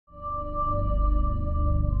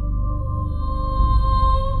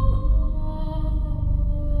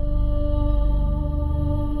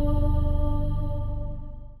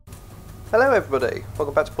Hello everybody,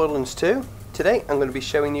 welcome back to Borderlands 2. Today I'm going to be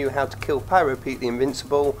showing you how to kill Pyro the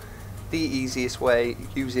Invincible the easiest way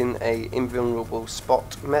using a invulnerable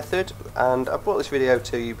spot method, and I've brought this video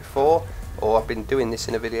to you before, or I've been doing this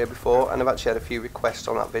in a video before, and I've actually had a few requests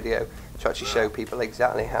on that video to actually show people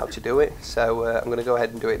exactly how to do it. So I'm going to go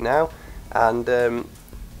ahead and do it now, and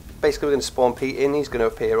basically we're going to spawn Pete in. He's going to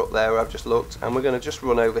appear up there where I've just looked, and we're going to just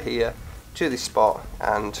run over here to this spot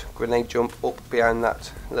and grenade jump up behind that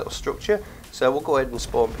little structure. So we'll go ahead and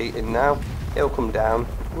spawn Pete in now. He'll come down,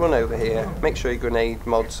 run over here, make sure your grenade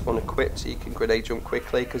mod's unequipped so you can grenade jump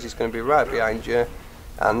quickly, because he's going to be right behind you.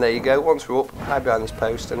 And there you go, once we're up, hide behind this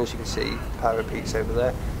post, and as you can see, Pyro Pete's over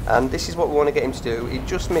there. And this is what we want to get him to do. He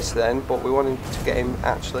just missed then, but we want him to get him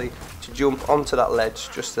actually to jump onto that ledge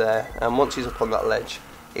just there, and once he's up on that ledge,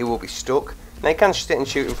 he will be stuck. Now you can sit and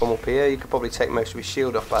shoot him from up here. You could probably take most of his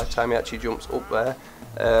shield off by the time he actually jumps up there.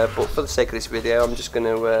 But for the sake of this video, I'm just going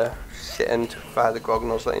to sit and fire the grog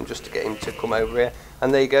nozzle at him just to get him to come over here.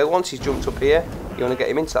 And there you go, once he's jumped up here, you want to get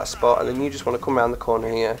him into that spot, and then you just want to come around the corner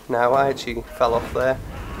here. Now I actually fell off there,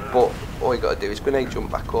 but all you got to do is grenade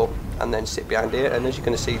jump back up and then sit behind here. And as you're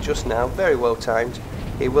going to see just now, very well timed,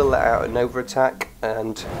 he will let out an over attack,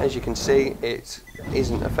 and as you can see, it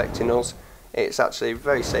isn't affecting us. It's actually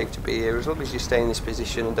very safe to be here as long as you stay in this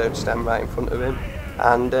position and don't stand right in front of him,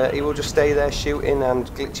 and he will just stay there shooting and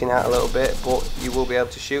glitching out a little bit, but you will be able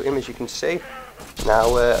to shoot him, as you can see.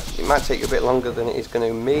 Now it might take you a bit longer than it is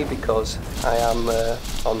going to me, because I am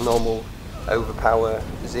on normal overpower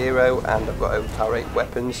 0 and I've got overpower 8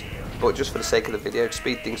 weapons, but just for the sake of the video, to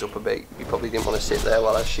speed things up a bit, you probably didn't want to sit there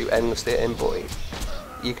while I shoot endlessly at him, but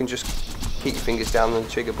you can just keep your fingers down on the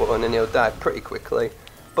trigger button and he'll die pretty quickly.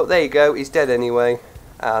 But there you go, he's dead anyway,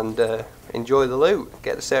 and enjoy the loot,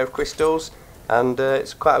 get the Seraph crystals, and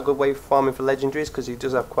it's quite a good way for farming for legendaries, because he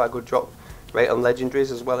does have quite a good drop rate on legendaries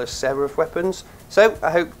as well as Seraph weapons. So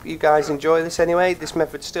I hope you guys enjoy this anyway. This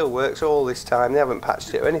method still works all this time, they haven't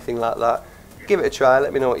patched it or anything like that. Give it a try,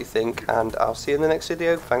 let me know what you think, and I'll see you in the next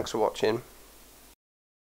video. Thanks for watching.